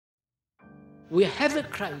we have a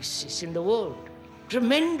crisis in the world,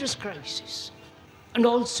 tremendous crisis, and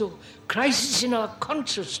also crisis in our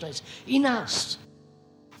consciousness, in us.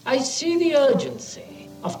 I see the urgency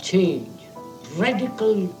of change,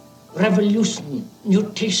 radical revolution,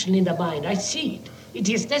 mutation in the mind. I see it. It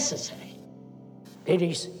is necessary. There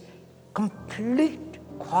is complete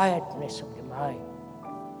quietness of the mind,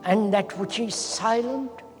 and that which is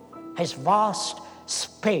silent has vast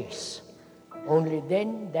space. Only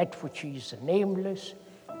then that which is nameless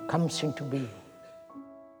comes into being.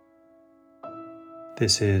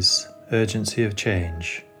 This is Urgency of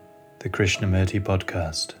Change, the Krishnamurti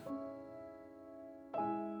podcast.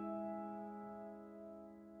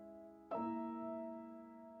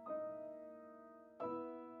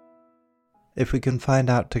 If we can find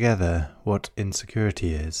out together what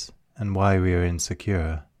insecurity is and why we are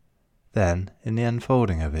insecure, then in the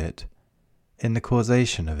unfolding of it, in the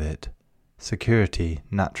causation of it, security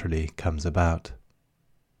naturally comes about.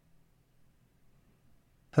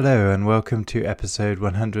 Hello and welcome to episode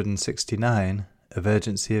 169 of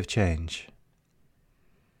Urgency of Change.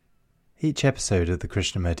 Each episode of the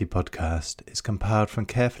Krishnamurti podcast is compiled from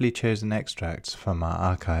carefully chosen extracts from our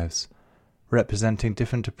archives, representing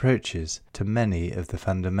different approaches to many of the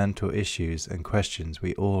fundamental issues and questions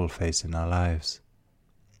we all face in our lives.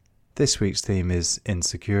 This week's theme is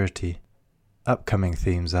insecurity. Upcoming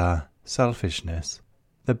themes are selfishness,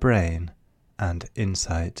 the brain, and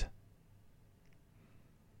insight.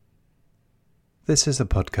 This is a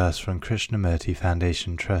podcast from Krishnamurti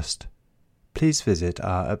Foundation Trust. Please visit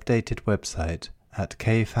our updated website at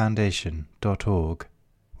kfoundation.org,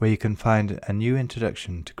 where you can find a new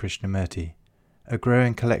introduction to Krishnamurti, a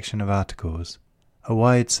growing collection of articles, a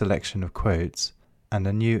wide selection of quotes, and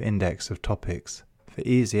a new index of topics for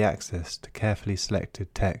easy access to carefully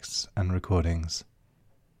selected texts and recordings.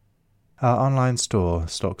 Our online store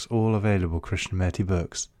stocks all available Krishnamurti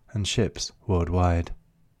books and ships worldwide.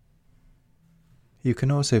 You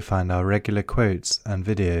can also find our regular quotes and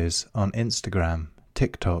videos on Instagram,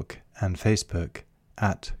 TikTok, and Facebook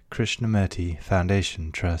at Krishnamurti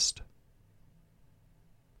Foundation Trust.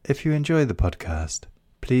 If you enjoy the podcast,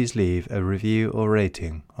 please leave a review or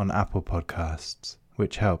rating on Apple Podcasts,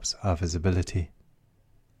 which helps our visibility.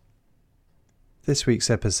 This week's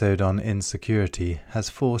episode on insecurity has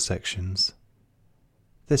 4 sections.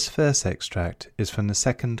 This first extract is from the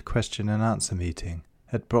second question and answer meeting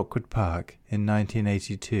at Brockwood Park in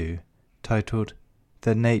 1982, titled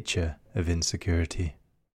The Nature of Insecurity.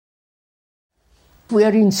 We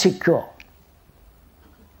are insecure.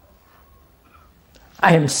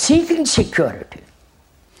 I am seeking security.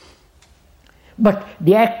 But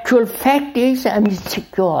the actual fact is I am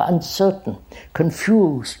insecure, uncertain,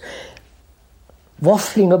 confused,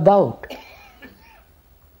 waffling about.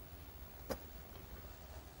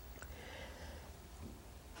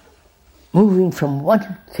 Moving from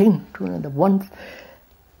one thing to another, one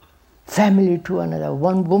family to another,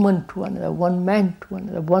 one woman to another, one man to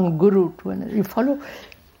another, one guru to another. You follow?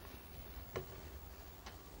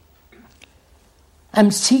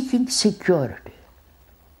 I'm seeking security.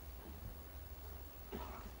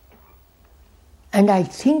 And I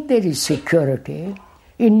think there is security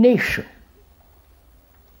in nation,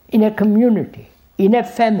 in a community, in a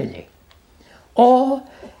family. Or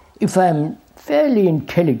if I'm fairly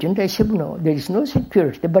intelligent, I say, no, there is no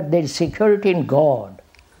security, but there is security in God.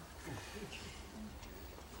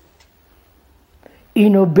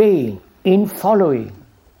 In obeying, in following,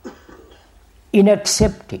 in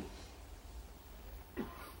accepting.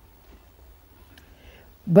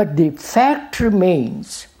 But the fact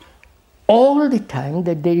remains all the time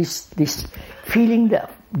that there is this feeling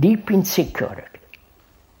of deep insecurity.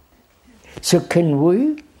 So can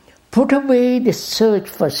we put away the search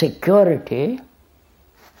for security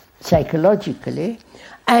psychologically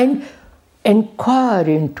and inquire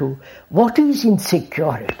into what is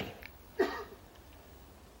insecurity?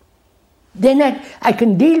 Then I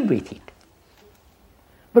can deal with it.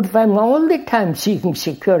 But if I'm all the time seeking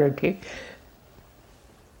security,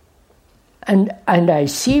 and I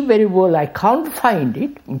see very well I can't find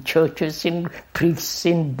it in churches, in priests,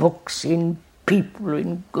 in books, in people,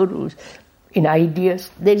 in gurus, in ideas,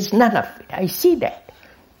 there is none of it. I see that.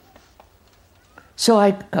 So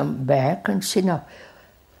I come back and say, now,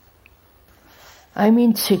 I'm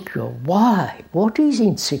insecure. Why? What is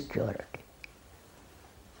insecurity?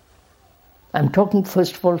 I'm talking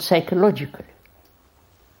first of all psychologically.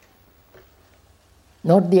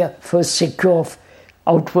 Not the first secure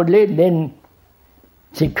outwardly, then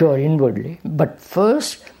secure inwardly. But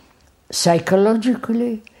first,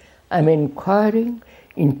 psychologically, I'm inquiring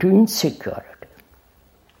into insecurity.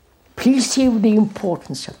 Please see the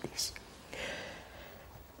importance of this.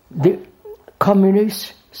 the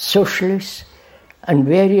communists, socialists, and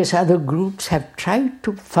various other groups have tried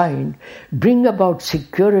to bring about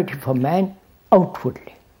security for man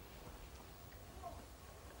outwardly.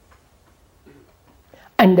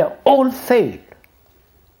 And they all failed.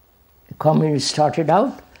 The communists started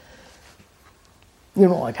out, you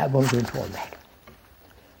know what, I won't go into all that.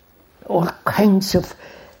 All kinds of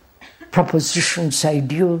propositions,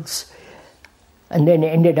 ideals, and then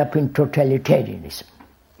ended up in totalitarianism.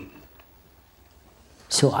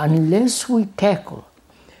 So unless we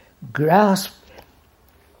grasp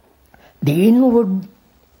the inward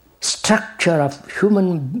structure of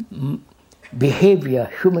human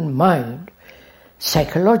behavior, human mind,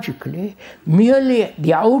 psychologically, merely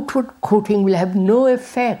the outward coating will have no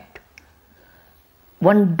effect.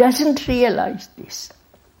 One doesn't realize this.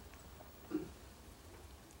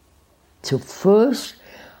 So first,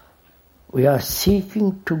 we are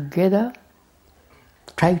seeking together,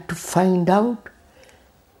 try to find out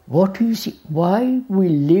why we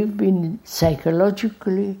live in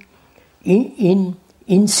psychologically in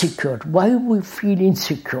insecure, why we feel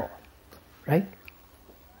insecure, right?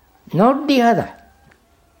 Not the other.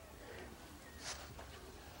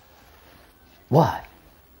 Why?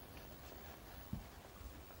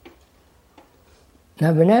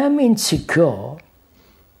 Now when I am insecure,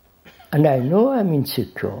 and I know I'm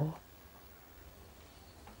insecure,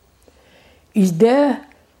 is there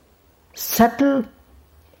subtle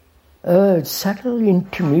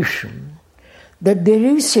intimation that there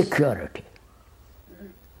is security?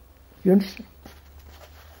 You understand?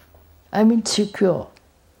 I'm insecure.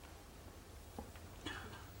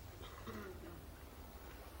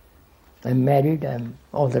 I'm married, I'm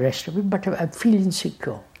all the rest of it, but I feel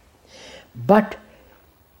insecure. But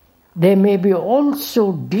there may be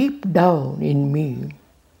also deep down in me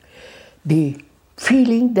the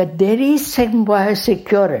feeling that there is somewhere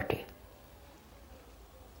security.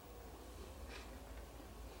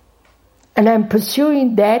 And I'm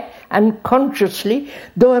pursuing that unconsciously,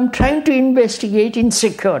 though I'm trying to investigate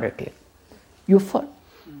insecurity. You follow?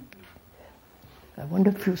 I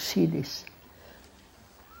wonder if you see this.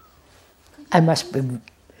 I must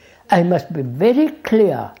be very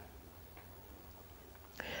clear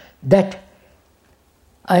that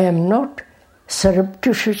I am not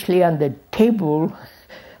surreptitiously on the table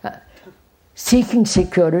seeking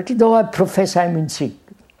security, though I profess I'm insecure.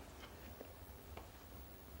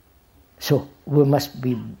 So we must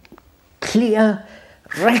be clear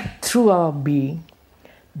right through our being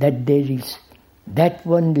that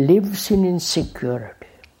one lives in insecurity.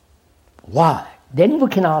 Why? Then we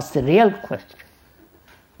can ask the real question.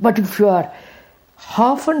 But if you are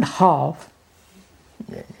half and half,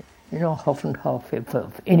 half and half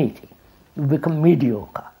of anything, you become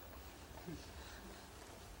mediocre.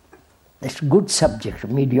 That's a good subject,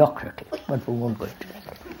 mediocrity, but we won't go into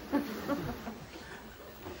that.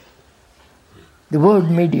 The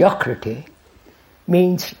word mediocrity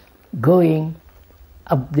means going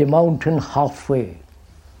up the mountain halfway.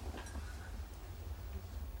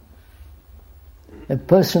 A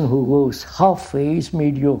person who goes halfway is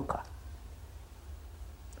mediocre,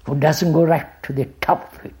 who doesn't go right to the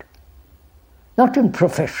top of it. Not in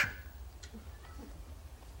profession,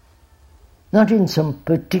 not in some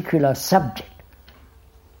particular subject,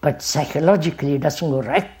 but psychologically it doesn't go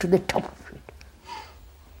right to the top of it.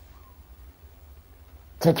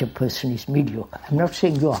 Such a person is mediocre. I'm not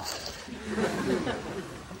saying you are.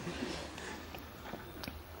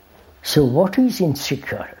 So what is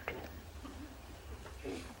insecurity?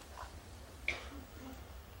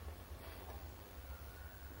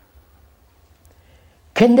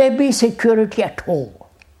 Can there be security at all?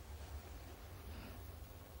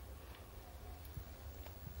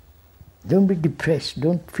 Don't be depressed,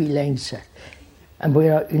 don't feel anxious. And we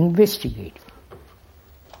are investigating.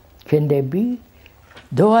 Can there be?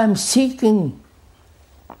 Though I'm seeking,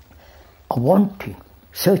 wanting,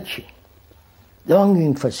 searching,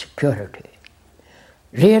 longing for security,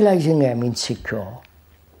 realizing I'm insecure,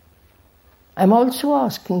 I'm also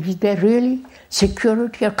asking, is there really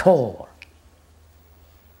security at all?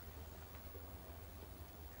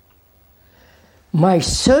 My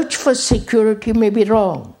search for security may be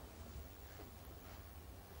wrong.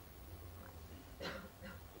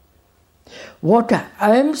 What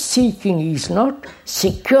I am seeking is not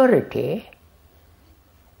security,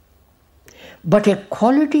 but a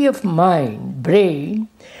quality of mind, brain,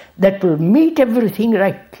 that will meet everything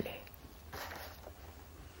rightly.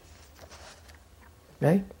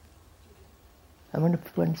 Right? I wonder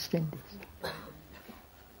if you understand this.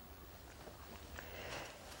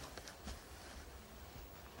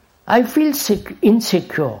 I feel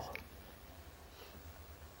insecure.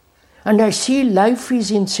 And I see life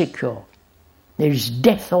is insecure. There is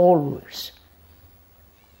death always.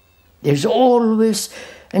 There's always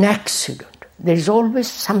an accident. There's always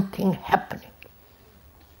something happening,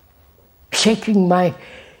 shaking my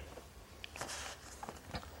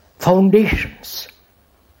foundations.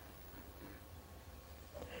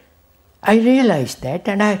 I realize that,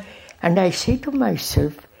 and I say to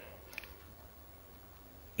myself,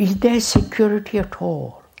 is there security at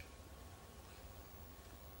all?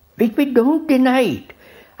 But we don't deny it.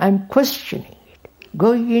 I'm questioning it,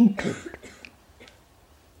 going into it.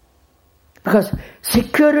 Because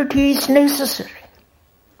security is necessary.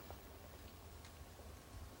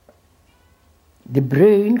 The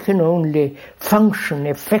brain can only function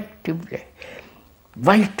effectively,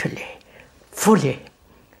 vitally, fully,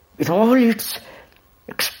 with all its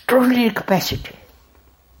extraordinary capacity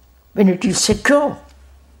when it is secure.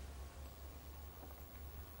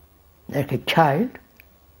 Like a child,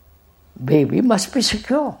 baby must be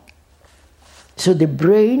secure. So the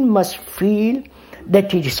brain must feel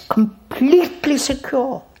that it is completely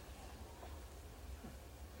secure.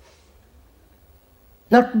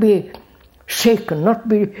 Not be shaken,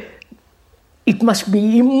 it must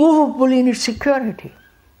be immovable in its security.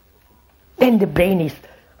 Then the brain is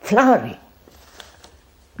flowering.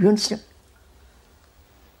 You understand?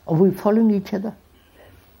 Are we following each other?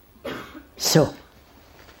 So,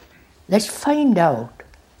 let's find out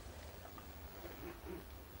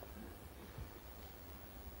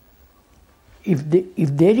if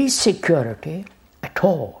there is security at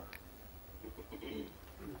all.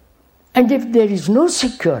 And if there is no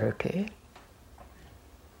security,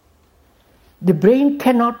 the brain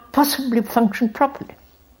cannot possibly function properly.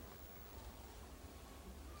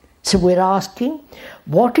 So we're asking,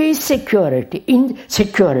 what is security,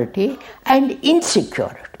 insecurity and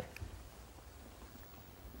insecurity?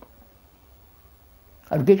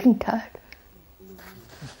 Are you getting tired?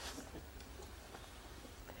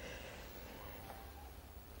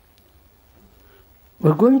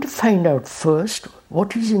 We're going to find out first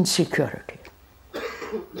what is insecurity.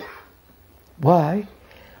 Why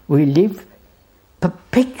we live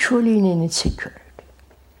perpetually in insecurity.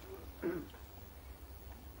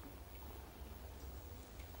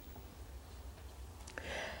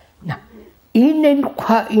 Now,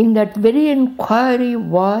 in that very inquiry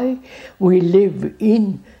why we live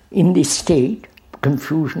in this state,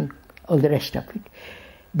 confusion, all the rest of it,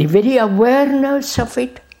 the very awareness of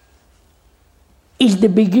it is the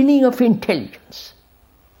beginning of intelligence.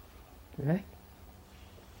 Right?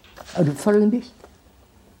 Are you following this?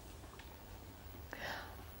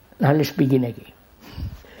 Now let's begin again.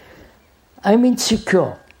 I'm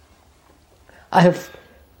insecure. I have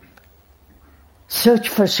searched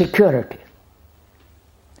for security,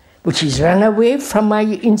 which is run away from my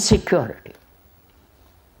insecurity,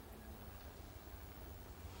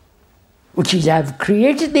 which is I've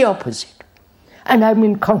created the opposite, and I'm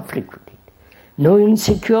in conflict with it. No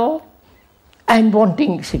insecure and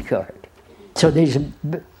wanting security. So there's a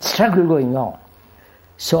struggle going on.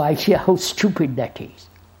 So I see how stupid that is.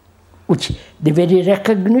 Which the very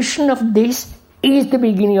recognition of this is the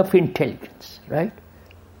beginning of intelligence, right?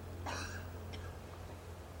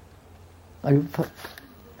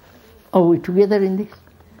 Are we together in this?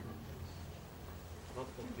 Not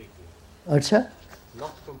completely. What's that?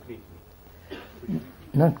 Not completely.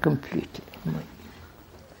 Not completely.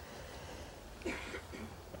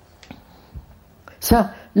 So,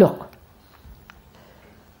 look,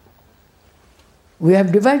 we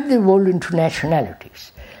have divided the world into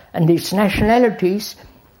nationalities, and these nationalities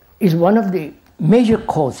is one of the major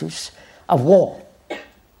causes of war,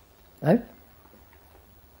 right?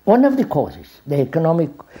 One of the causes, the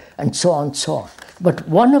economic and so on, so on. But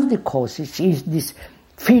one of the causes is this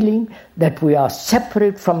feeling that we are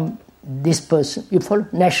separate from this person. You follow?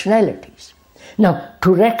 Nationalities. Now,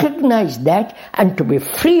 to recognize that and to be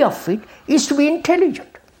free of it is to be intelligent.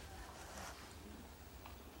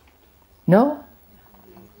 No?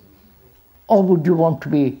 Or would you want to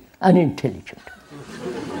be unintelligent?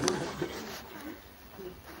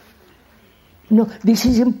 No, this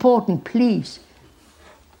is important, please.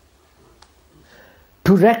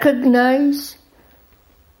 To recognize,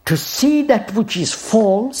 to see that which is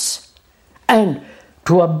false, and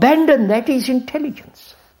to abandon that is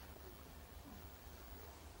intelligence.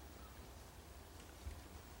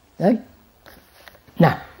 Right?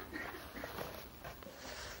 Now,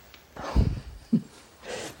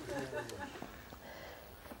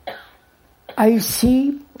 I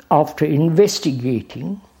see, after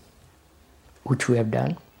investigating, which we have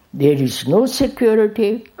done, there is no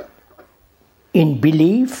security in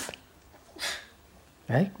belief,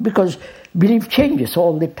 right? Because belief changes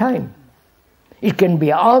all the time. It can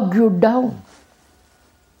be argued down.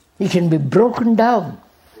 It can be broken down.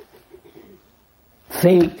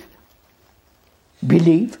 Faith,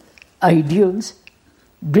 belief, ideals,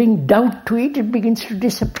 bring doubt to it, it begins to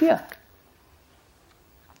disappear.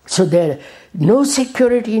 So there is no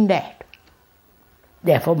security in that.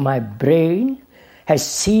 Therefore my brain has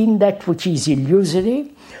seen that which is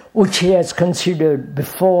illusory, which it has considered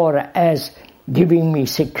before as giving me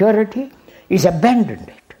security, is abandoned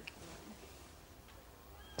it.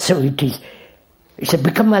 So it's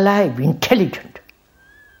become alive, intelligent.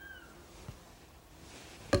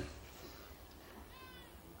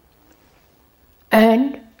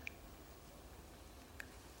 And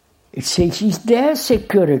it says, is there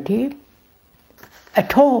security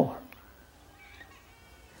at all?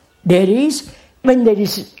 There is when there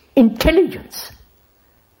is intelligence.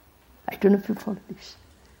 I don't know if you follow this.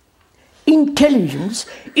 Intelligence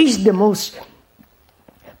is the most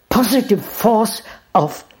positive force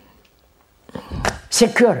of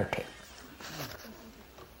security.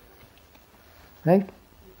 Right?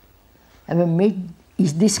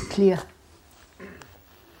 Is this clear?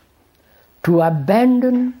 To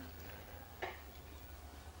abandon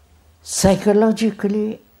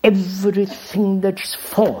psychologically everything that is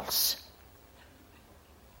false,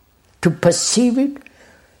 to perceive it,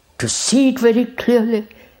 to see it very clearly,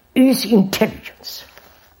 is intelligence.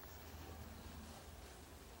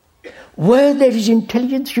 Where there is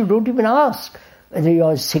intelligence, you don't even ask whether you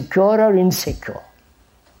are secure or insecure.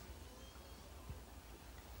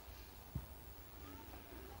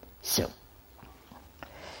 So,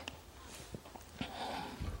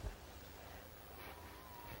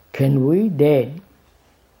 can we then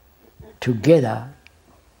together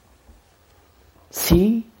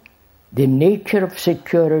see the nature of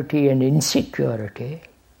security and insecurity,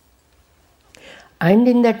 and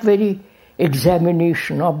in that very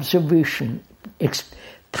examination, observation,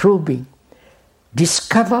 probing,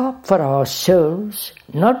 discover for ourselves,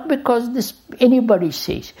 not because anybody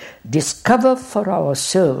says, discover for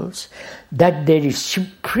ourselves that there is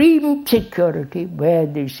supreme security where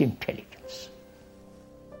there is intelligence.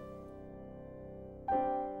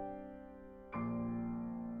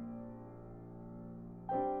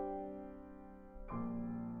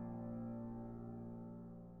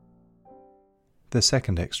 The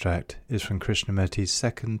second extract is from Krishnamurti's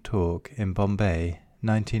second talk in Bombay,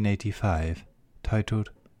 1985, titled,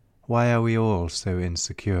 Why Are We All So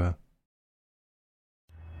Insecure?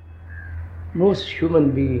 Most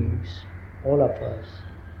human beings, all of us,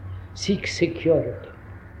 seek security.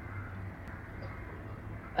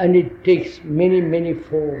 And it takes many, many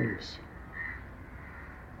forms.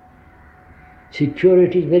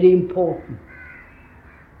 Security is very important.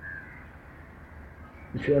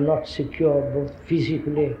 If you are not secure both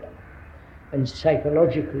physically and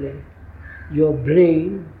psychologically, your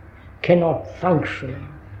brain cannot function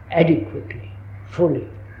adequately, fully,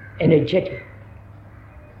 energetically.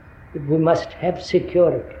 We must have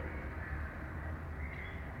security.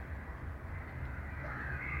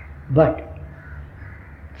 But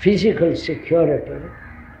physical security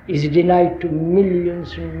is denied to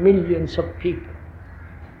millions and millions of people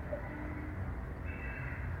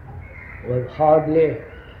who have hardly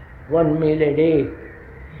 1 meal a day.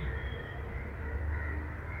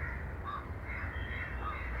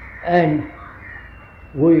 And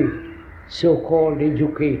we, so-called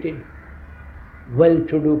educated,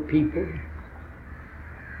 well-to-do people,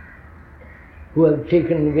 who have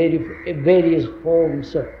taken various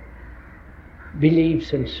forms of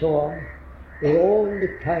beliefs and so on, we're all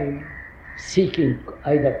the time seeking,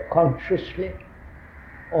 either consciously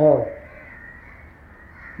or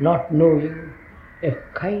not knowing, a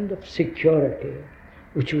kind of security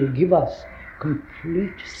which will give us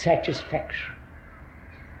complete satisfaction.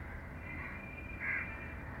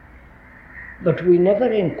 But we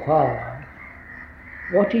never inquire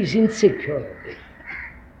what is insecurity.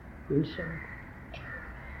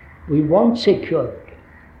 We want security,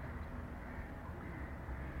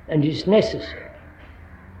 and it's necessary,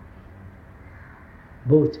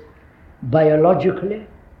 both biologically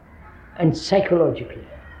and psychologically.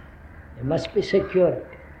 There must be security.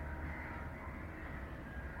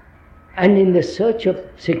 And in the search of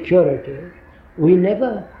security, we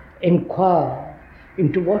never inquire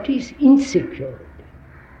into what is insecurity.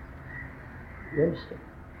 You understand?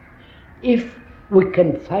 If we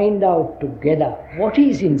can find out together what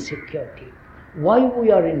is insecurity, why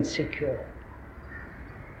we are insecure,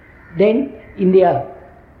 then in the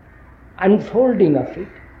unfolding of it,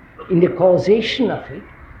 in the causation of it,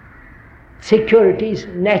 security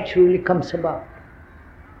naturally comes about.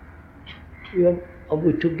 Are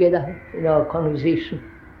we together in our conversation?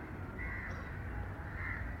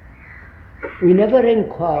 We never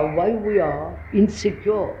inquire why we are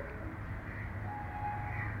insecure.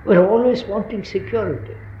 We're always wanting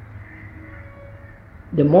security.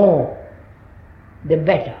 The more, the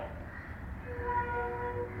better.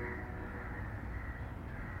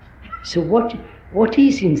 So what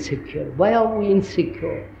is insecure? Why are we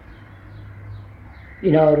insecure?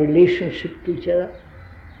 In our relationship to each other?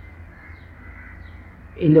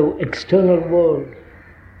 In the external world,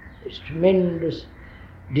 there's tremendous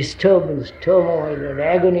disturbance, turmoil, and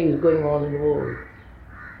agony is going on in the world.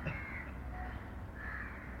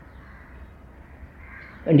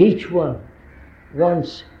 And each one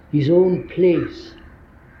wants his own place.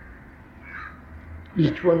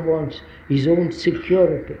 Each one wants his own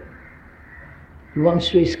security. He wants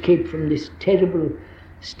to escape from this terrible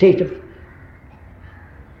state of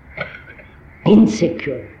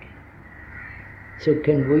insecurity. So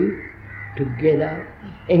can we together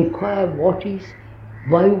inquire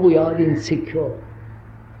why we are insecure?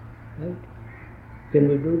 Right? Can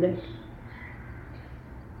we do that?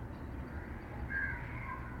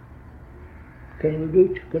 Can we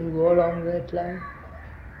do it? Can we go along that line?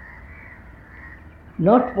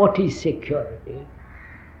 Not what is security,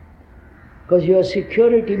 because your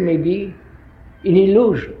security may be an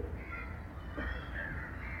illusion,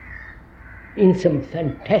 in some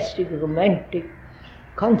fantastic romantic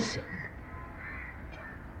concept.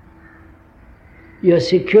 Your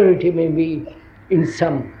security may be in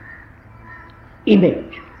some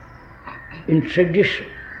image, in tradition,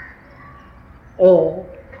 or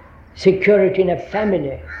security in a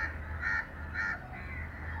family,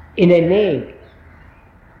 in a name.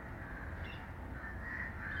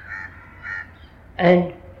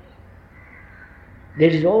 And there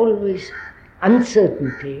is always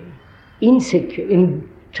uncertainty, insecure, in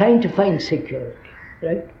trying to find security,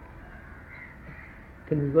 right?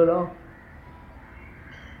 Can we go along?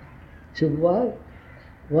 So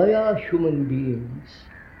why are human beings,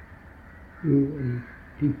 you and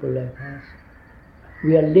people like us,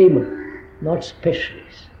 we are laymen, not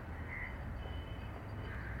specialists.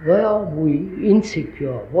 Why are we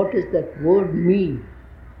insecure? What does that word mean?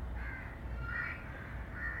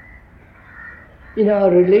 In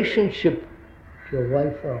our relationship to your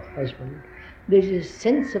wife or husband, there is a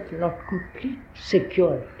sense of not complete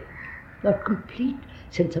security, not complete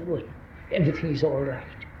sense of everything is all right.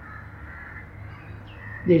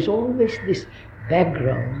 There's always this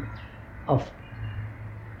background of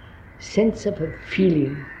sense of a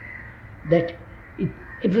feeling that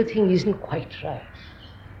everything isn't quite right.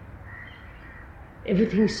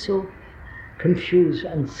 Everything is so confused,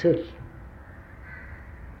 uncertain.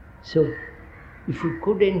 So, if we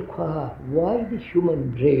could inquire why the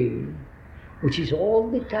human brain, which is all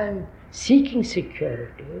the time seeking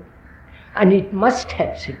security, and it must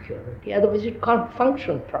have security, otherwise it can't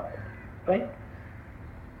function properly, right?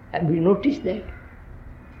 Have we noticed that?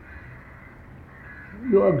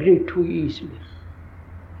 You agree too easily.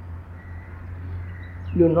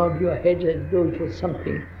 You nod your head as though it was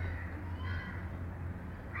something.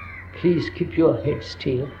 Please keep your head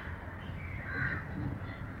still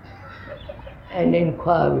and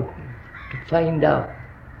inquire with me to find out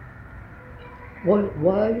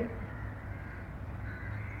why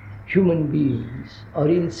human beings are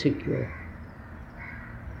insecure.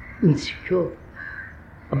 Insecure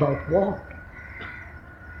about what?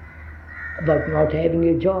 About not having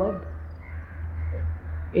a job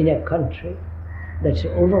in a country that's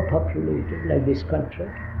overpopulated like this country.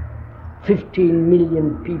 15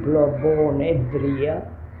 million people are born every year,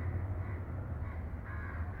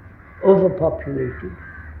 overpopulated,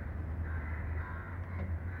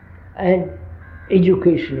 and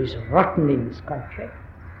education is rotten in this country.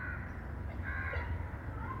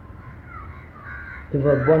 There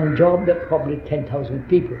were one job, there were probably 10,000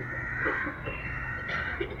 people.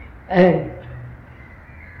 And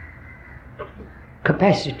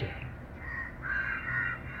capacity,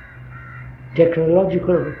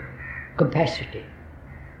 technological capacity,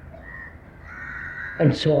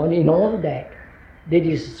 and so on. In all that, there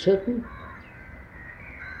is a certain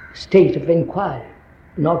state of inquiry,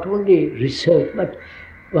 not only research, but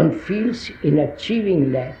one feels in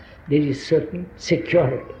achieving that there is certain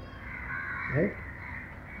security, right?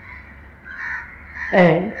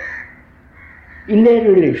 And in their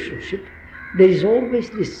relationship, there is always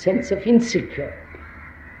this sense of insecurity,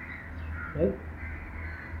 right?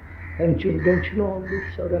 Don't you know all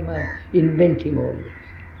this, or am I inventing all this?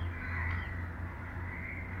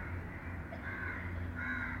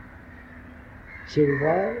 So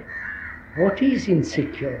what is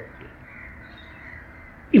insecurity?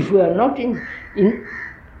 If we are not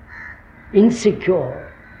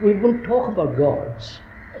insecure, we won't talk about gods.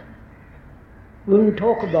 We won't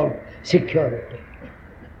talk about security.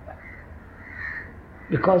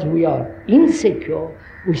 Because we are insecure,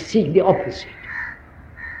 we seek the opposite.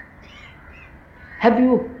 Have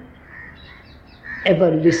you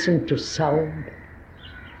ever listened to sound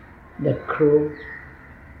that crows?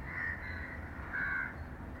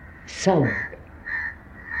 Sound.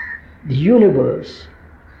 The universe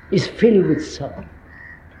is filled with sound.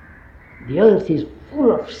 The earth is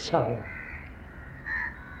full of sound.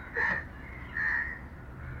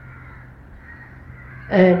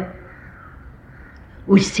 And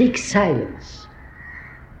we seek silence.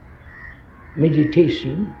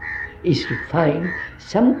 Meditation is to find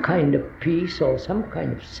some kind of peace or some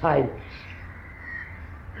kind of silence.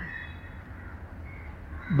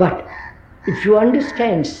 But if you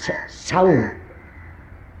understand sound,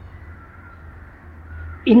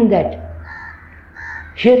 in that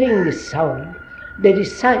hearing the sound, there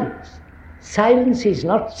is silence. Silence is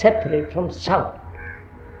not separate from sound.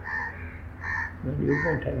 No, you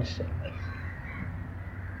won't understand.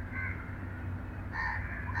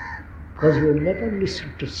 Because you will never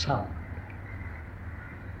listen to sound.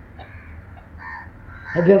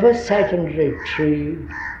 Have you ever sat under a tree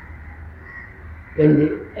when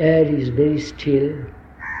the air is very still,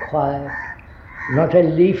 quiet, not a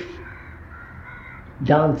leaf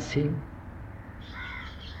dancing,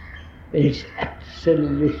 when it's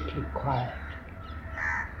absolutely quiet?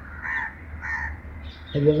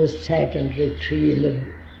 Have you ever sat under a tree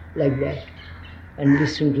like that and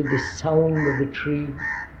listened to the sound of the tree?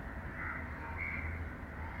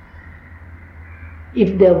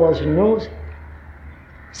 If there was no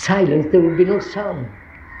silence, there would be no sound.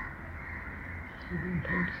 You don't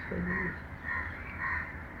understand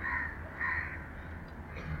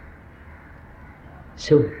this.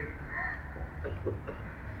 So,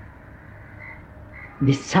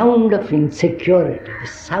 the sound of insecurity, the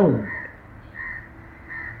sound,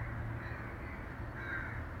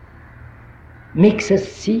 makes us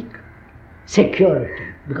seek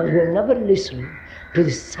security, because we'll never listen to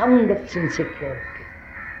the sound of insecurity.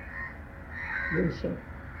 Listen.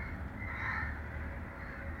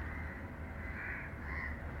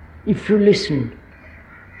 If you listen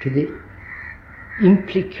to the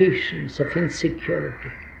implications of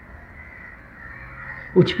insecurity,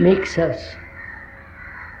 which makes us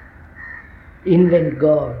invent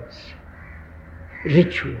gods,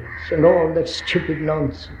 rituals, and all that stupid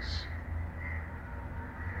nonsense,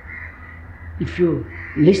 if you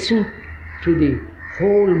listen to the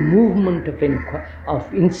whole movement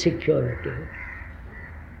of insecurity,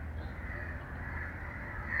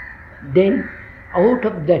 then out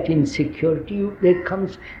of that insecurity there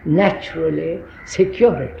comes naturally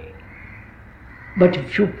security. But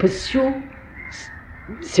if you pursue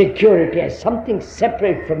security as something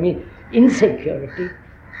separate from insecurity,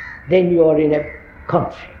 then you are in a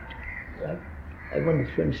conflict. Right? I wonder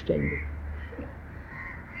if you understand it.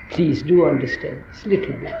 Please do understand this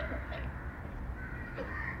little bit.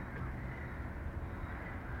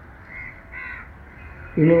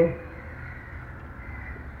 You know,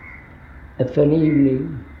 of an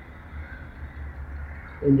evening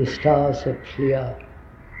when the stars are clear,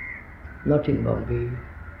 not in Bombay,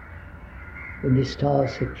 when the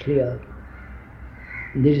stars are clear,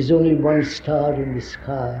 and there is only one star in the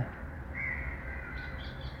sky,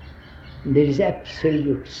 and there is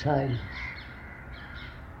absolute silence.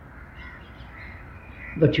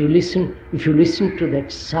 But if you listen to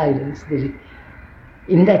that silence,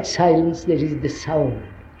 in that silence there is the sound.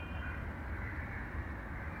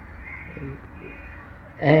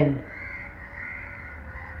 And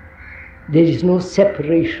there is no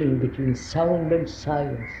separation between sound and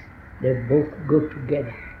silence. They both go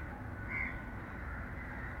together.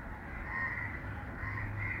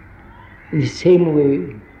 In the same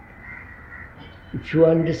way, if you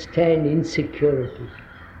understand insecurity,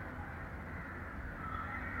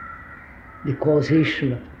 the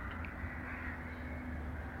causation of it,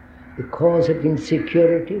 the cause of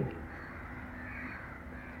insecurity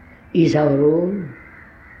is our own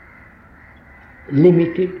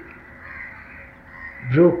limited,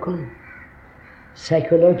 broken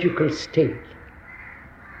psychological state.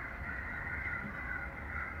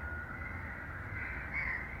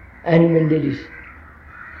 And when there is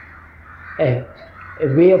a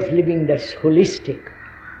way of living that's holistic,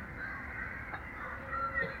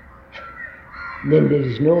 then there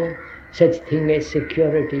is no such thing as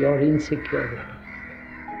security or insecurity.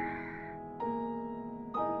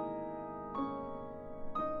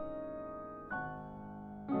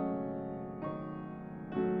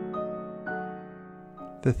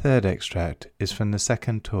 The third extract is from the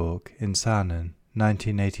second talk in Saanen,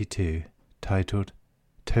 1982, titled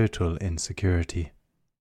Total Insecurity.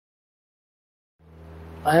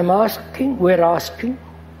 We're asking,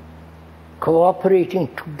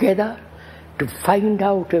 cooperating together to find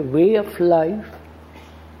out a way of life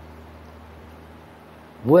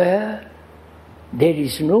where there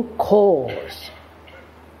is no cause.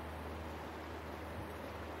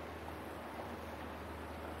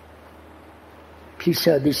 Please,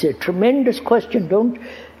 sir, this is a tremendous question. Don't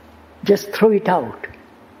just throw it out.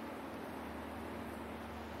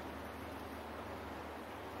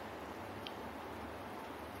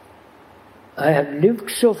 I have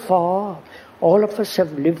lived so far, all of us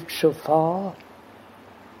have lived so far,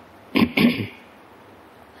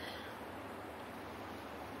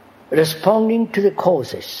 responding to the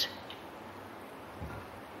causes.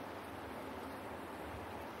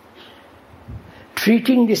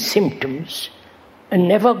 Treating the symptoms and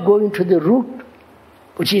never going to the root,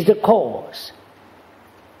 which is the cause.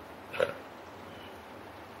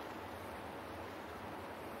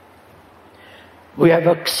 We have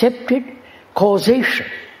accepted causation.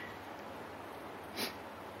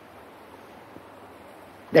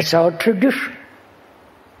 That's our tradition.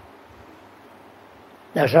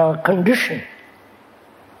 That's our condition.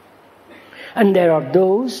 And there are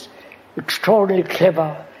those extraordinarily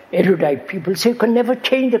clever, erudite people say you can never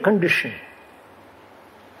change the condition.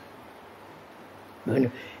 You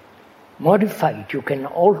can modify it, you can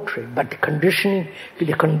alter it, but the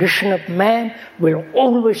condition of man will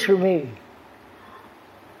always remain.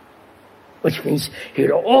 Which means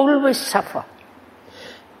he'll always suffer.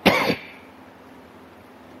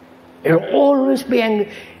 He'll always be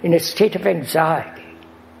in a state of anxiety,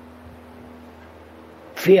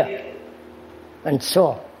 fear, and so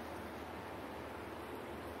on.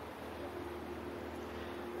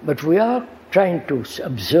 But we are trying to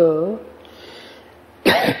observe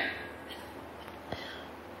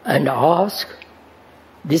and ask,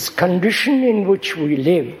 this condition in which we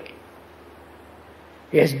live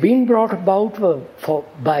has been brought about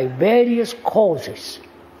by various causes.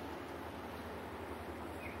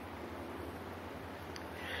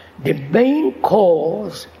 The main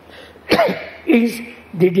cause is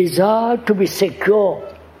the desire to be secure.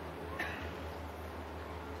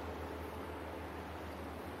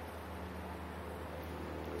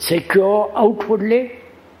 Secure outwardly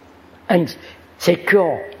and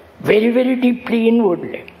secure very, very deeply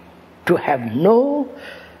inwardly. To have no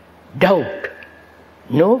doubt,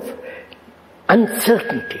 no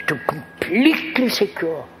uncertainty, to completely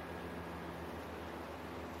secure.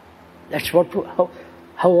 That's how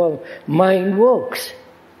our mind works.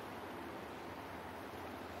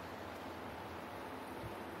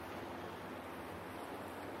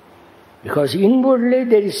 Because inwardly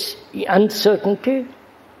there is uncertainty.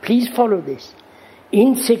 Please follow this.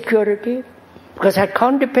 Insecurity, because I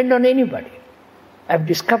can't depend on anybody. I've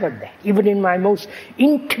discovered that. Even in my most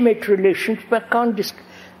intimate relationship, I can't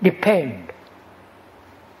depend.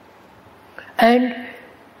 And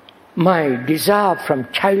my desire from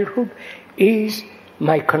childhood is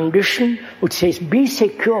my condition which says, be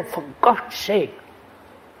secure for God's sake.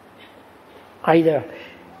 Either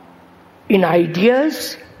in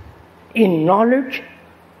ideas, in knowledge,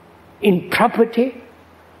 in property,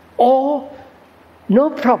 or no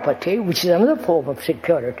property, which is another form of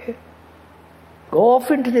security. Go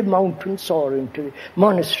off into the mountains or into the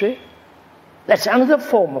monastery. That's another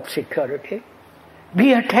form of security.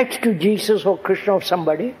 Be attached to Jesus or Krishna or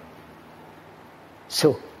somebody.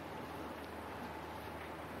 So,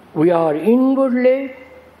 we are inwardly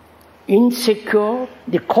insecure.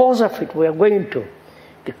 The cause of it we are going to.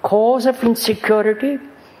 The cause of insecurity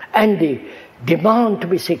and the demand to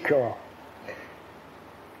be secure.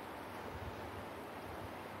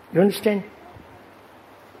 You understand?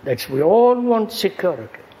 That's we all want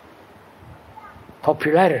security.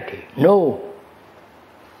 Popularity. No.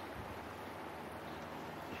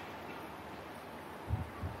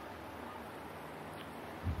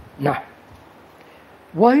 Now,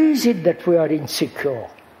 why is it that we are insecure?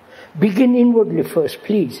 Begin inwardly first,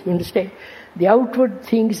 please. You understand? The outward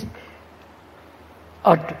things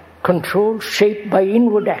are controlled, shaped by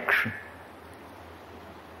inward action.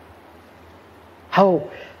 How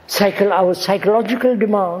our psychological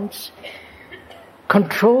demands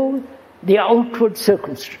control the outward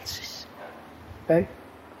circumstances. Right?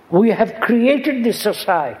 We have created this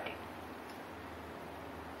society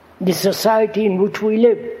in which we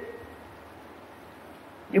live.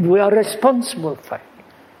 We are responsible for it.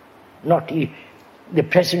 Not the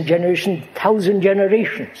present generation, 1,000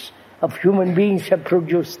 generations of human beings have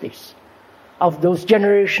produced this. Of those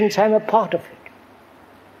generations, I am a part of it.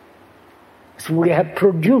 would have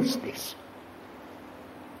produced this.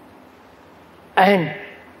 And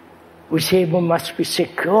we say we must be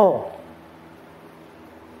secure.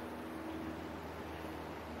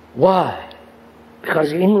 Why?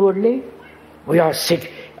 Because inwardly we are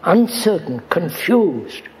uncertain,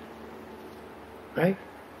 confused. Right?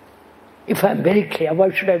 If I'm very clear,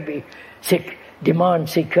 why should I demand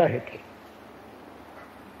security?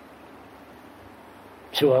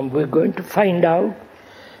 So we're going to find out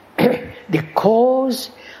the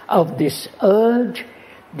cause of this urge,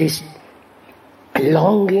 this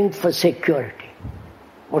longing for security.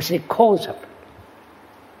 What's the cause of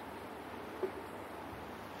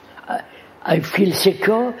it? I feel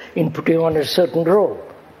secure in putting on a certain robe.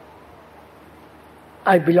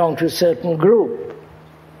 I belong to a certain group.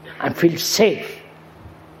 I feel safe.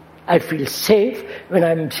 I feel safe when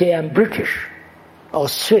I'm British or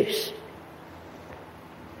Swiss.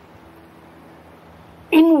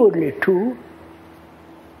 Inwardly too,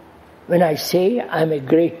 when I say I'm a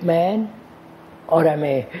great man, or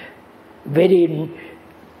I've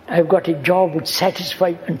got a job which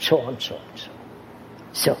satisfies, and so on, so on, so on.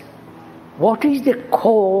 So, what is the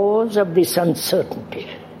cause of this uncertainty?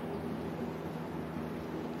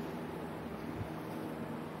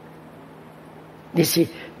 This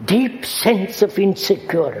deep sense of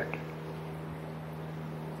insecurity.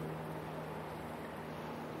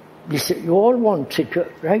 You all want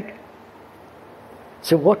security, right?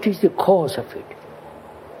 So what is the cause of it?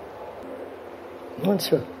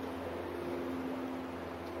 Answer.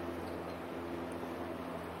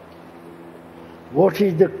 What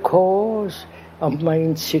is the cause of my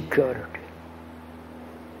insecurity?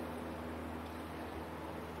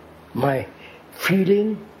 My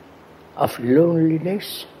feeling of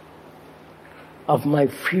loneliness, of my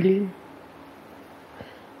feeling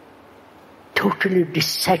totally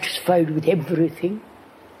dissatisfied with everything,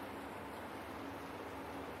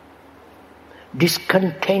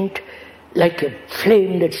 discontent like a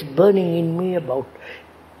flame that's burning in me about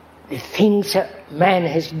the things a man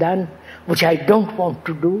has done which I don't want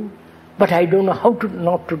to do, but I don't know how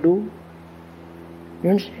not to do. You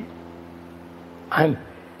understand? I'm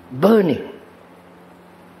burning.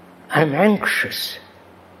 I'm anxious,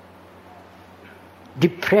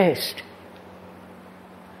 depressed.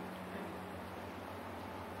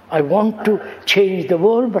 I want to change the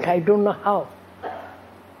world, but I don't know how.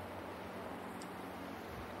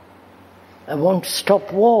 I want to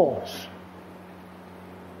stop wars,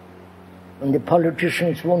 and the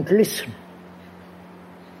politicians won't listen.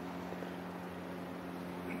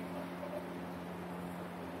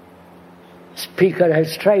 Speaker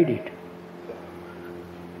has tried it.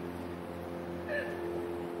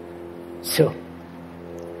 So,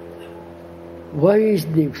 why is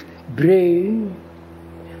the brain,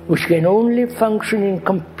 which can only function in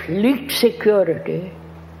complete security,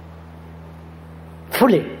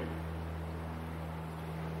 fully,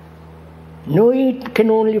 knowing it can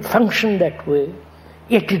only function that way,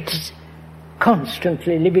 yet it is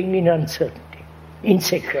constantly living in uncertainty,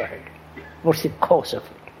 insecurity? What's the cause of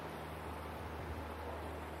it?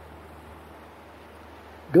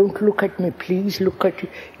 Don't look at me, please. Look at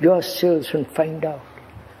yourselves and find out.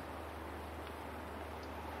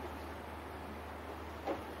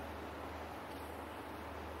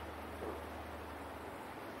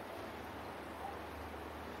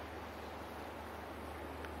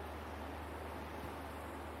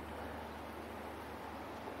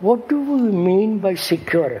 What do we mean by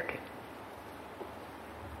security?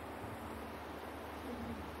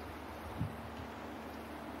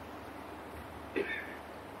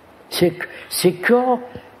 Secure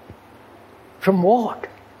from what?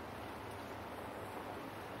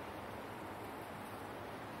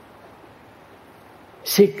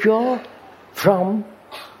 Secure from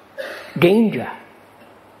danger.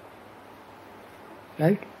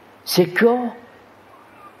 Right? Secure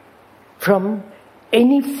from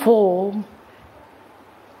any form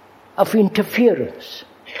of interference.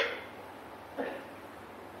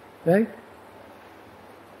 Right?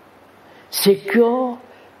 Secure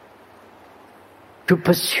to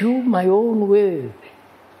pursue my own way.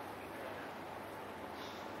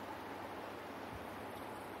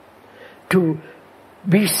 To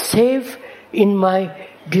be safe in my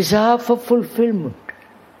desire for fulfillment.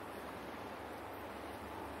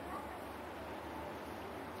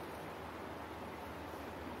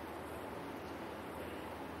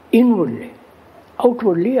 Inwardly.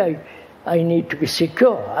 Outwardly, I need to be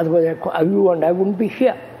secure. Otherwise, you and I wouldn't be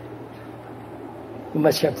here. You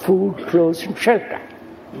must have food, clothes, and shelter.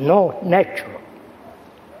 No, natural.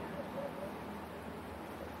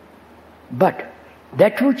 But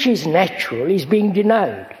that which is natural is being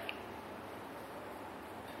denied.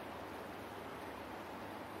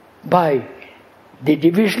 by the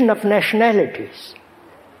division of nationalities.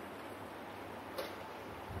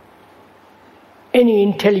 Any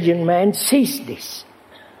intelligent man sees this,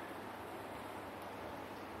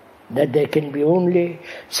 that there can be only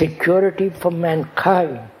security for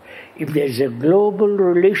mankind if there is a global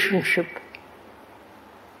relationship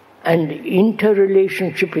and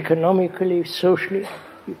interrelationship economically, socially,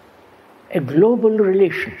 a global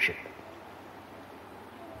relationship,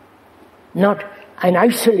 not an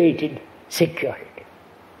isolated security.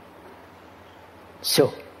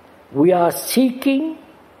 So, we are seeking,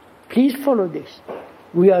 please follow this,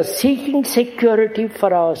 we are seeking security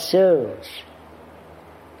for ourselves.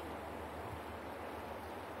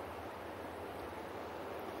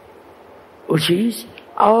 Which is,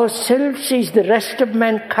 ourselves is the rest of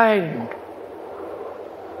mankind.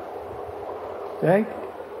 Right?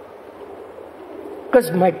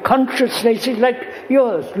 Because my consciousness is like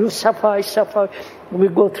yours. You suffer, I suffer. We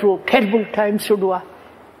go through terrible times, so do I.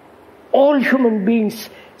 All human beings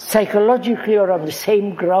psychologically are on the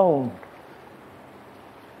same ground.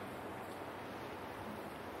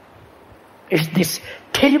 It's this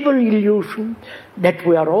terrible illusion that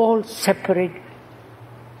we are all separate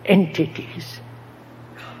entities.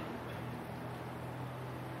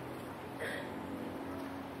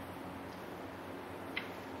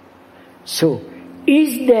 So,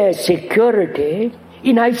 is there security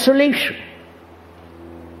in isolation?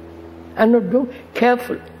 And not be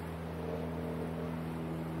careful.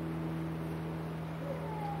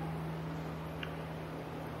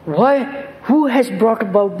 Why? Who has brought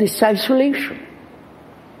about this isolation?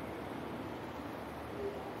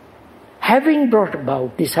 Having brought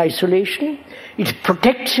about this isolation, it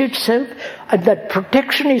protects itself, and that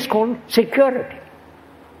protection is called security.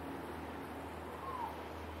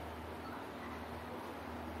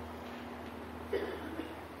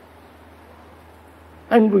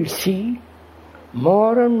 And we see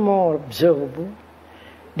more and more observable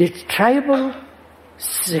this tribal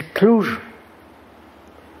seclusion,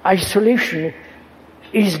 isolation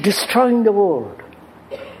is destroying the world.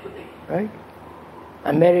 Right?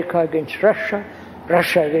 America against Russia,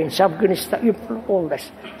 Russia against Afghanistan, all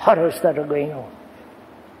these horrors that are going on.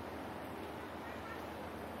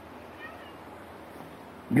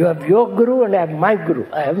 You have your guru and I have my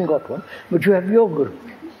guru. I haven't got one, but you have your guru.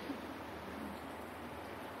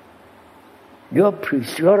 Your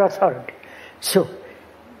priest, your authority. So,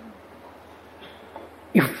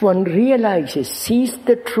 if one realizes, sees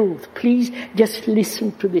the truth, please just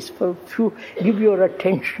listen to this for a few, give your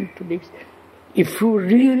attention to this. If you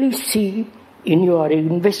really see in your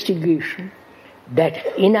investigation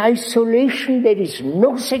that in isolation there is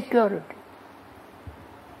no security,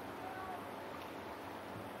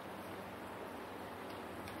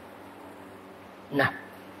 now,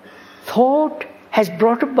 thought has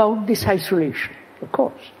brought about this isolation, of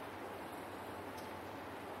course.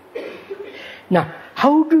 Now,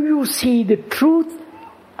 how do you see the truth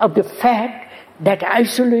of the fact that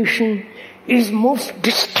isolation is most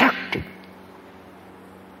destructive?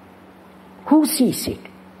 Who sees it?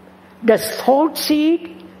 Does thought see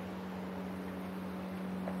it?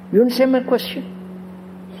 You understand my question?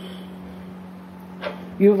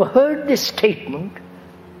 You've heard this statement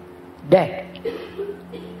that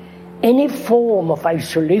any form of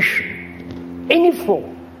isolation, any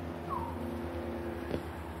form,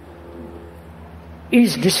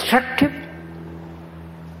 is destructive,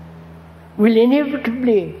 will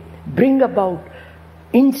inevitably bring about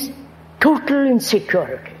total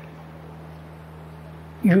insecurity.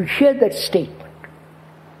 You hear that statement,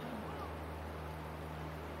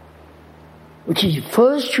 which is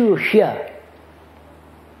first you hear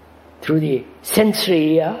through the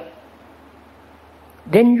sensory ear,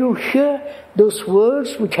 then you hear those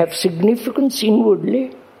words which have significance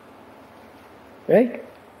inwardly, right?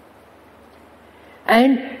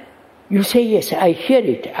 And you say, yes, I hear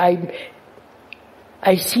it,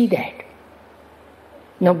 I see that.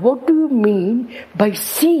 Now what do you mean by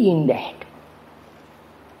seeing that?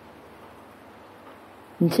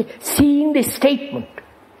 You say, seeing the statement,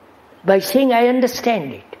 by saying I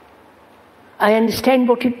understand it. I understand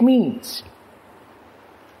what it means.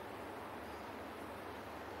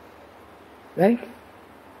 Right?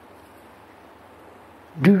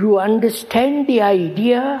 Do you understand the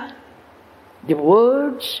idea, the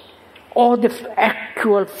words, or the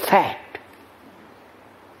actual fact?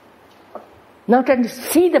 Not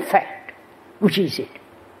see the fact. Which is it?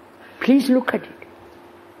 Please look at it.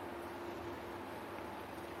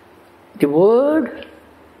 The word,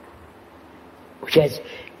 which has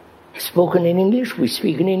spoken in English, we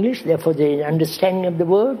speak in English, therefore the understanding of the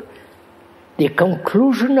word, the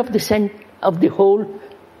conclusion of the whole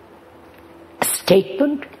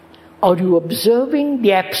statement? Are you observing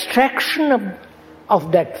the abstraction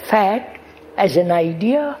of that fact as an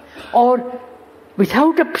idea, or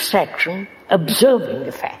without abstraction, observing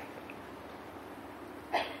the fact?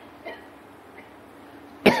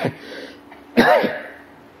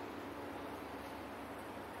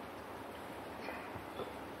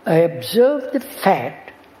 I observe the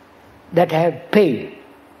fact that I have pain,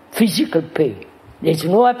 physical pain. There's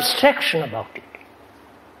no abstraction about it.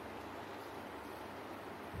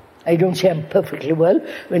 I don't say I'm perfectly well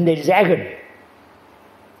when there is agony.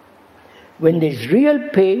 When there is real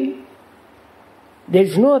pain, there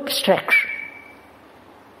is no abstraction.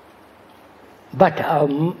 But our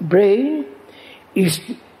brain is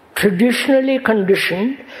traditionally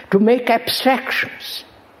conditioned to make abstractions.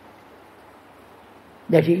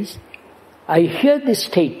 That is, I hear this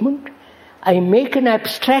statement, I make an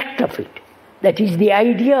abstract of it. That is the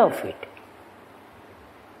idea of it,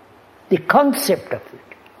 the concept of it,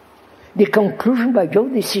 the conclusion by Joe,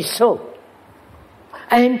 this is so.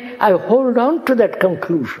 And I hold on to that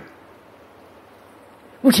conclusion,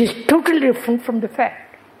 which is totally different from the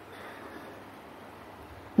fact.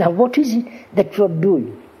 Now, what is it that you are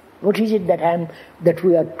doing? What is it that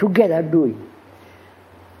we are together doing?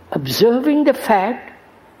 Observing the fact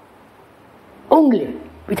only,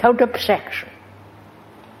 without abstraction,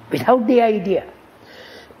 without the idea.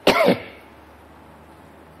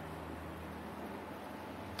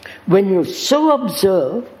 When you so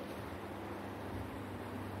observe,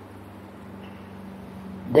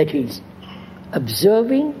 that is,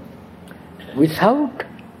 observing without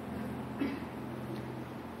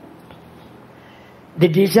the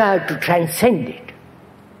desire to transcend it,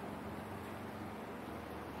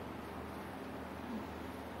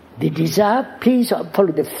 the desire, please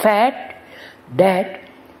follow the fact that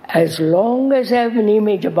as long as I have an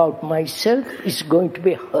image about myself, it's going to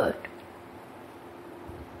be hurt.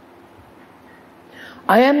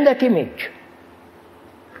 I am that image.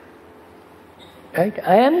 Right?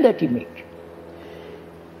 I am that image.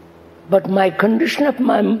 But my condition of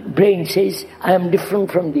my brain says I am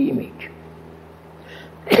different from the image.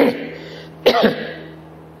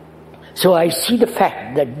 So I see the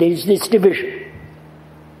fact that there is this division.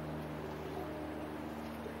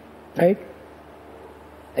 Right?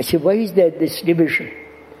 I say, why is there this division?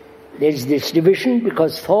 There is this division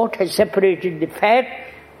because thought has separated the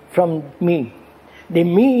fact from me. The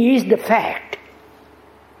me is the fact.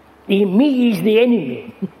 The me is the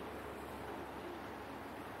enemy.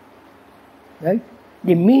 Right?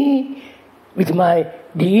 The me with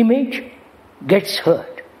the image gets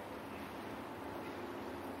hurt.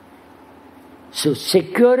 So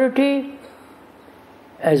security,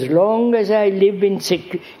 as long as I live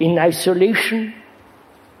in isolation,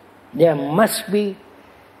 there must be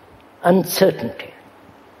uncertainty.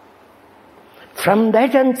 From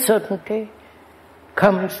that uncertainty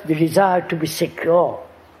comes the desire to be secure.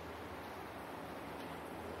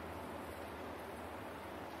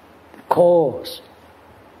 The cause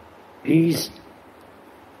is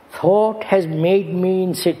thought has made me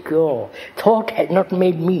insecure. Thought has not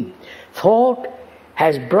made me. Thought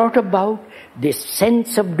has brought about this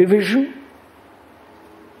sense of division.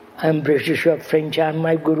 I'm British, you're French, I'm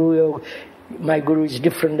my guru, my guru is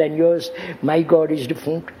different than yours, my God is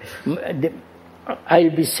different,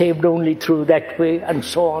 I'll be saved only through that way, and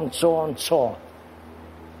so on, so on, so on.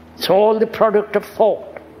 It's all the product of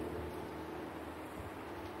thought.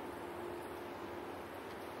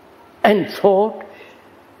 And thought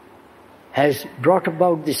has brought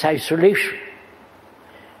about this isolation.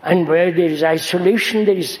 And where there is isolation,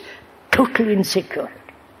 there is total insecurity.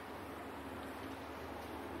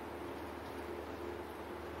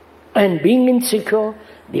 And being insecure,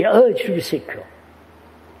 the urge to be secure.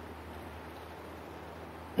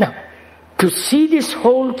 Now, to see this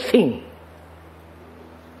whole thing,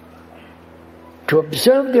 to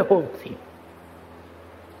observe the whole thing,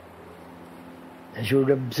 as you would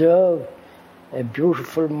observe a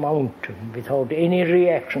beautiful mountain without any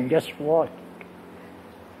reaction, just watch it.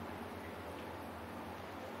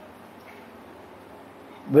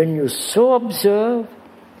 When you so observe,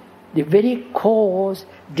 the very cause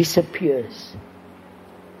disappears.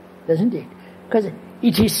 Doesn't it? Because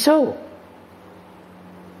it is so.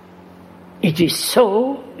 It is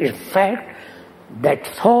so, in fact, that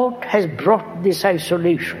thought has brought this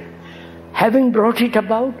isolation. Having brought it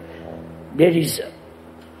about, there is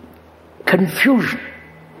confusion,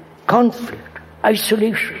 conflict,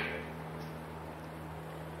 isolation.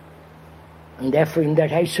 And therefore in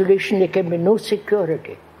that isolation there can be no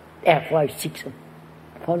security. Therefore I seek some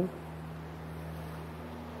follow.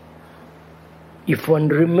 If one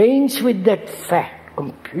remains with that fact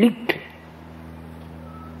completely,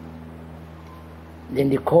 then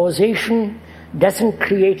the causation doesn't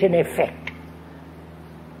create an effect.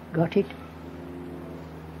 Got it?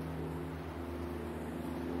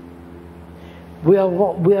 We are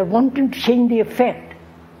wanting to change the effect,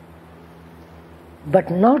 but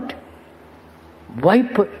not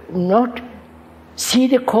see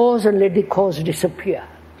the cause and let the cause disappear.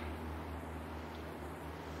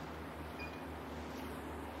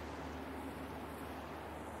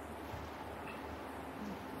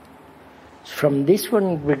 From this one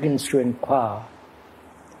it begins to inquire,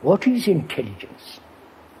 what is intelligence?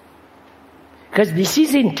 Because this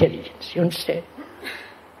is intelligence, you understand?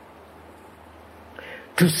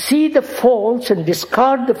 To see the false and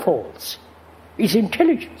discard the false is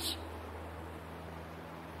intelligence.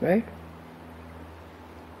 Right?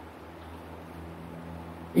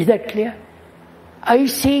 Is that clear? I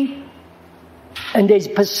see, and there is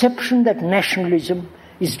perception that nationalism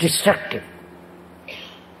is destructive.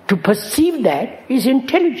 To perceive that is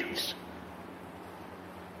intelligence.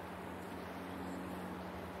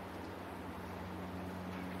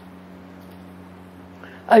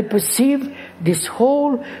 I perceive this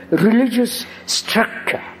whole religious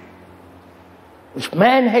structure which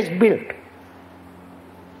man has built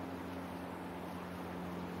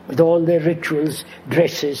with all their rituals,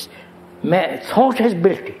 dresses, thought has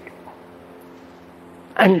built it.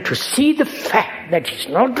 And to see the fact that it's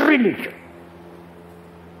not religion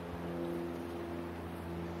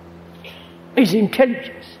is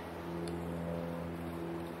intelligence.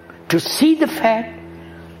 To see the fact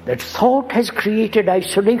that thought has created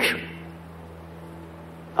isolation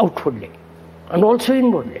outwardly and also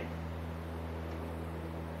inwardly.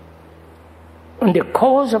 And the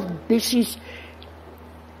cause of this is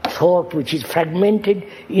thought which is fragmented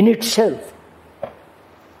in itself.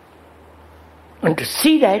 And to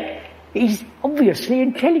see that is obviously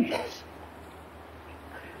intelligence.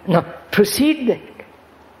 Now proceed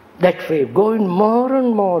that way, going more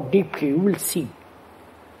and more deeply, you will see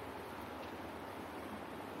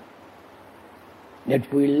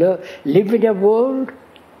that we live in a world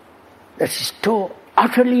that is so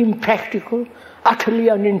utterly impractical, utterly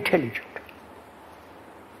unintelligent.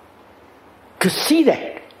 To see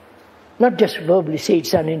that, not just verbally say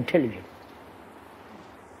it's unintelligent.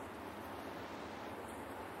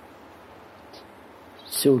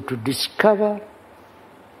 So to discover,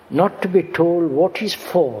 not to be told what is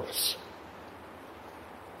false,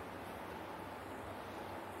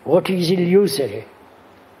 what is illusory,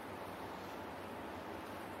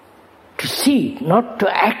 to see it, not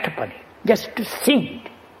to act upon it, just to see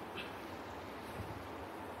it.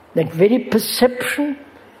 That very perception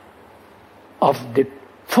of the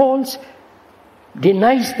false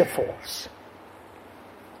denies the false.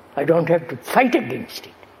 I don't have to fight against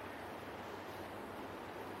it.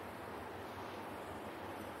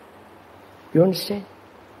 You understand?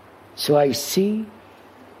 So I see,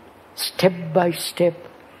 step by step,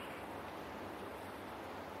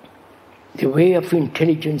 the way of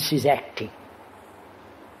intelligence is acting.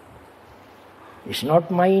 It's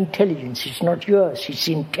not my intelligence, it's not yours, it's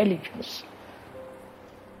intelligence.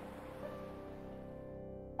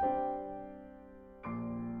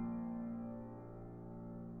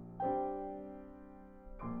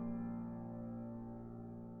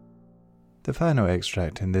 The final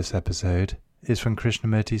extract in this episode is from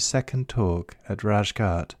Krishnamurti's second talk at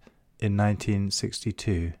Rajghat in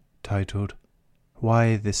 1962, titled,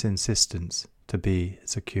 Why This Insistence to Be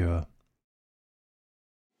Secure?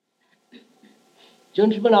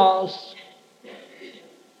 Gentleman asks,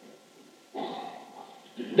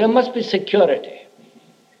 there must be security,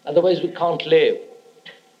 otherwise we can't live.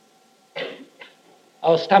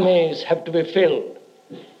 Our stomachs have to be filled.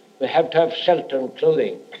 We have to have shelter and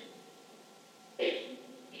clothing.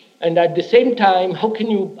 And at the same time, how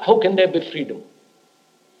can there be freedom?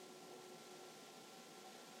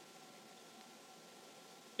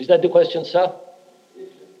 Is that the question, sir?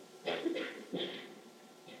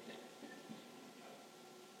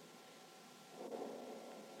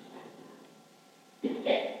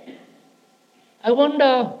 I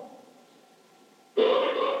wonder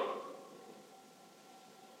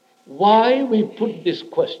why we put this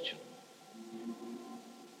question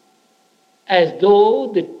as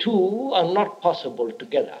though the two are not possible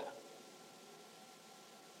together.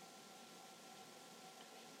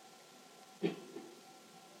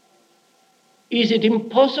 Is it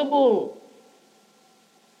impossible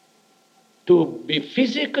to be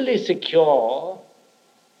physically secure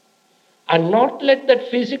and not let that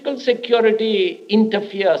physical security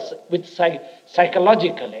interfere with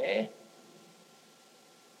psychologically?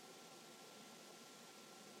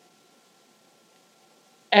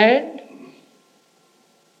 And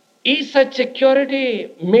Is such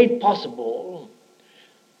security made possible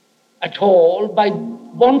at all by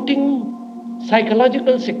wanting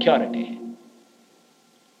psychological security?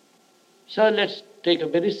 So let's take a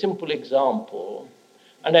very simple example,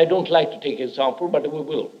 and I don't like to take example, but we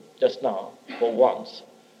will just now for once.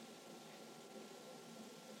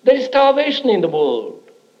 There is starvation in the world,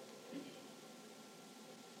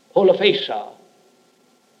 whole of Asia.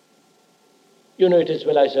 You know it as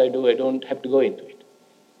well as I do, I don't have to go into it.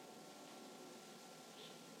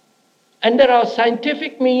 And there are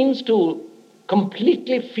scientific means to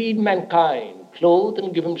completely feed mankind, clothe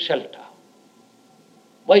and give him shelter.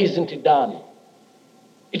 Why isn't it done?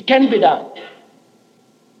 It can be done.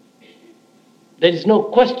 There is no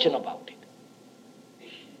question about it.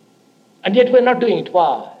 And yet we're not doing it.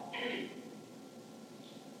 Why?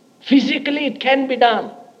 Physically it can be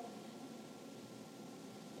done.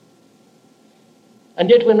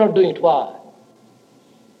 And yet we're not doing it. Why?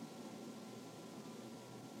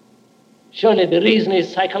 Surely the reason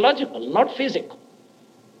is psychological, not physical.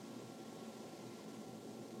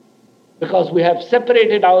 Because we have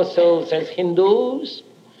separated ourselves as Hindus,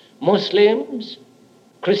 Muslims,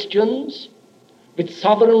 Christians, with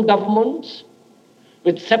sovereign governments,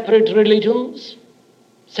 with separate religions,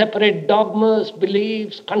 separate dogmas,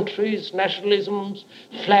 beliefs, countries, nationalisms,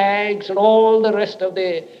 flags, and all the rest of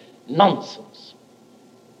the nonsense.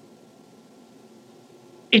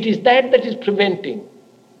 It is that is preventing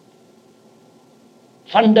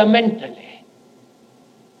fundamentally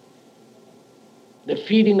the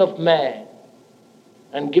feeding of man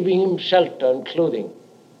and giving him shelter and clothing.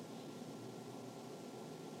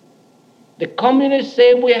 The communists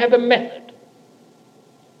say we have a method.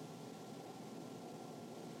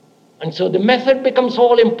 And so the method becomes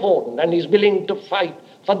all important and he's willing to fight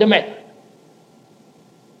for the method.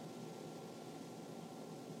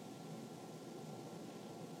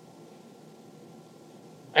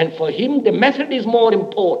 And for him, the method is more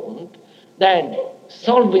important than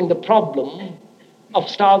solving the problem of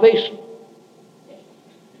starvation.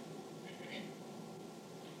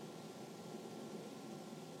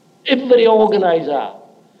 Every organizer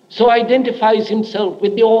so identifies himself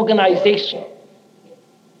with the organization,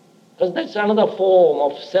 because that's another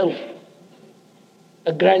form of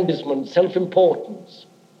self-aggrandizement, self-importance,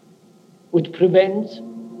 which prevents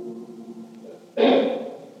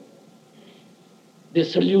the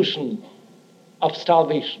solution of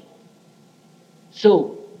starvation.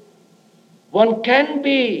 So, one can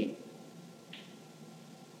be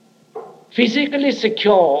physically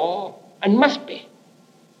secure and must be.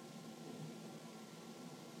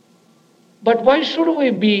 But why should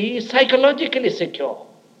we be psychologically secure?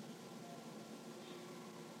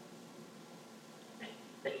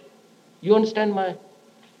 You understand my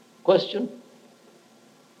question?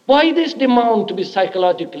 Why this demand to be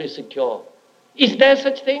psychologically secure? Is there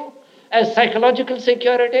such thing as psychological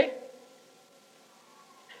security?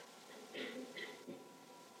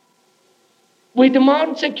 We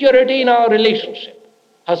demand security in our relationship,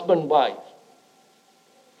 husband-wife,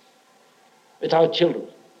 with our children.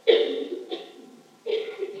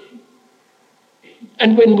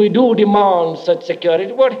 And when we do demand such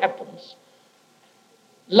security, what happens?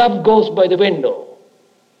 Love goes by the window.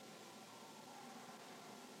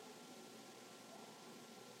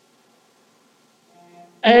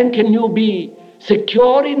 And can you be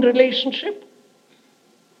secure in relationship?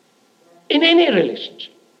 In any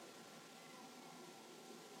relationship.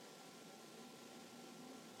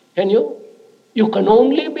 Can you? You can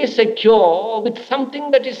only be secure with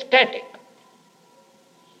something that is static,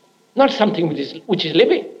 not something which is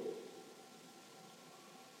living.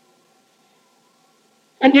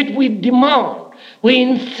 And yet we demand, we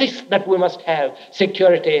insist that we must have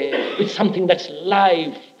security with something that's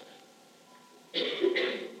live,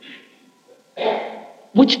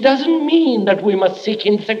 which doesn't mean that we must seek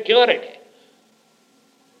insecurity.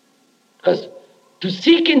 Because to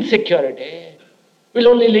seek insecurity will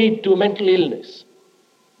only lead to mental illness.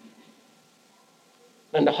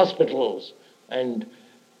 And the hospitals and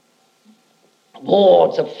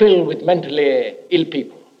wards are filled with mentally ill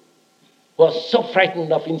people who are so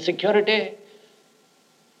frightened of insecurity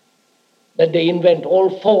that they invent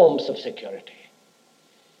all forms of security.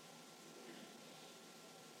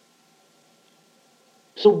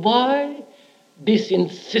 So why this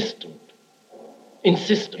insistence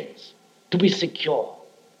to be secure?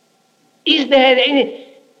 Is there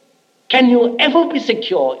can you ever be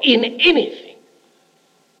secure in anything?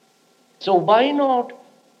 So why not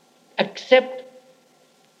accept,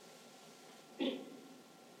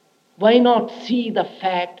 why not see the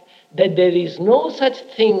fact that there is no such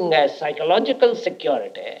thing as psychological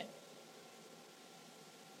security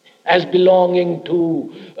as belonging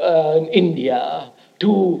to India,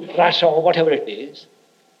 to Russia, or whatever it is.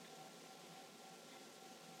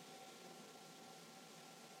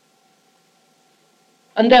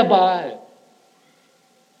 And thereby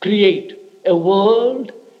create a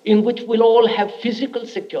world in which we'll all have physical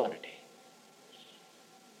security.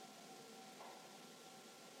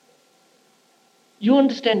 You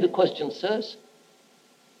understand the question, sirs?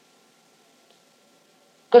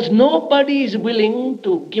 Because nobody is willing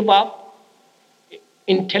to give up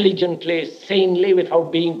intelligently, sanely,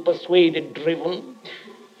 without being persuaded, driven.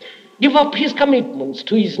 Give up his commitments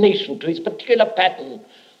to his nation, to his particular pattern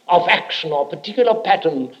of action or particular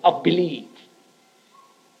pattern of belief.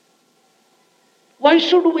 Why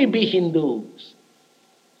should we be Hindus?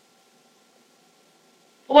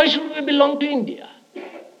 Why should we belong to India?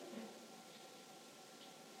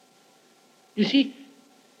 You see,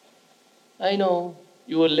 I know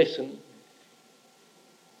you will listen,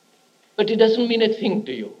 but it doesn't mean a thing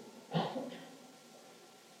to you.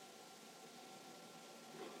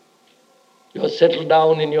 You're settled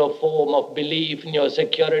down in your form of belief, in your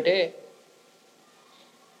security.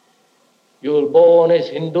 You were born as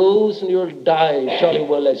Hindus and you'll die jolly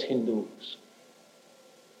well as Hindus.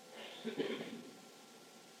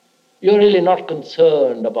 You're really not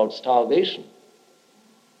concerned about starvation.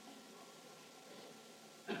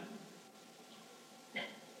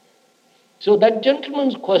 So that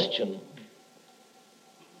gentleman's question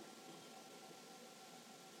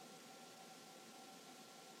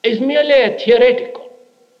is merely a theoretical.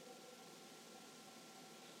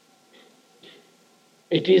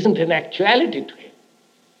 It isn't an actuality to him.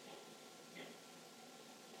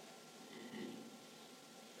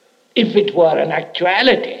 If it were an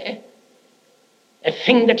actuality, a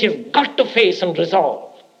thing that you've got to face and resolve,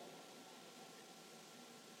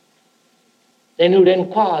 then you would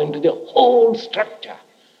inquire into the whole structure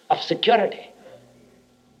of security,